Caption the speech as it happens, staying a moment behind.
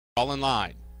All in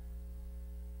line.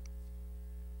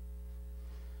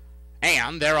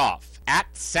 And they're off.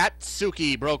 At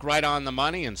Satsuki broke right on the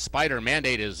money, and Spider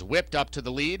Mandate is whipped up to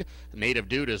the lead. Native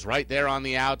Dude is right there on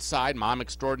the outside. Mom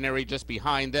Extraordinary just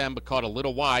behind them, but caught a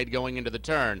little wide going into the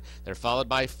turn. They're followed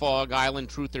by Fog Island.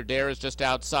 Truth or Dare is just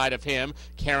outside of him.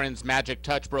 Karen's Magic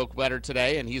Touch broke better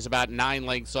today, and he's about 9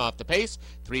 lengths off the pace.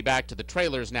 3 back to the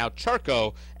trailers now.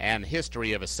 Charco and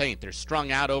History of a Saint. They're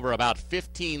strung out over about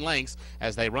 15 lengths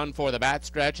as they run for the back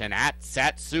stretch, and At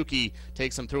Satsuki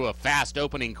takes them through a fast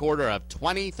opening quarter of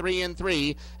 23-3.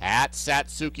 At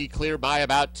Satsuki clear by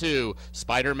about 2.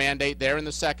 Spider Mandate there in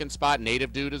the second spot.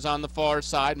 Native Dude is on the far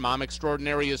side. Mom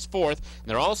Extraordinary is 4th. And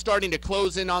they're all starting to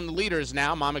close in on the leaders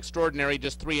now. Mom Extraordinary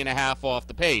just 3.5 off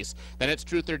the pace. Then it's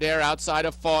Truth or Dare outside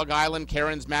of Fog Island.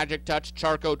 Karen's Magic Touch.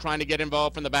 Charco trying to get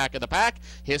involved from the back of the pack.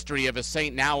 History of a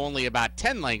Saint now only about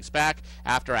 10 lengths back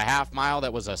after a half mile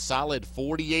that was a solid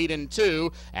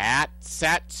 48-2. At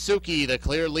Satsuki, the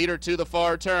clear leader to the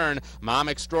far turn. Mom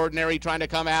Extraordinary trying to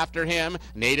come after him.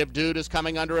 Native Dude is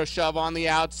coming under a shove on the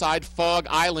outside. Fog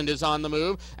Island is on the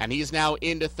move, and he's now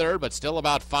into 3rd, but still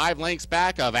about 5 lengths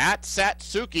back of At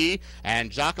Satsuki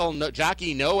and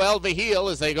Jockey Noel Vigil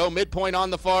as they go midpoint on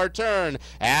the far turn.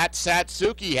 At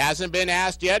Satsuki hasn't been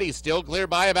asked yet. He's still clear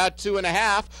by about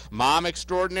 2.5. Mom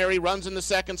Extraordinary runs in the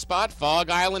second spot. Fog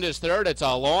Island is 3rd. It's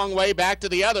a long way back to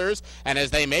the others, and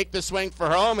as they make the swing for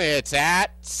home, it's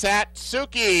At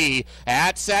Satsuki.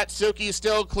 At Satsuki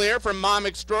still clear from Mom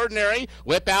Extraordinary.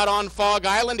 Whip out on Fog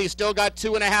Island. He's still got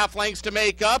 2.5 lengths to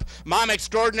make up. Mom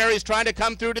Extraordinary is trying to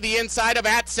come through to the inside of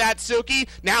At Satsuki.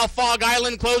 Now Fog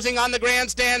Island closing on the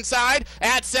grandstand side.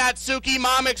 At Satsuki,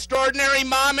 Mom Extraordinary,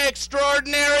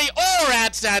 or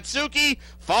At Satsuki.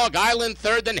 Fog Island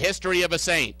 3rd, then History of a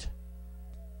Saint.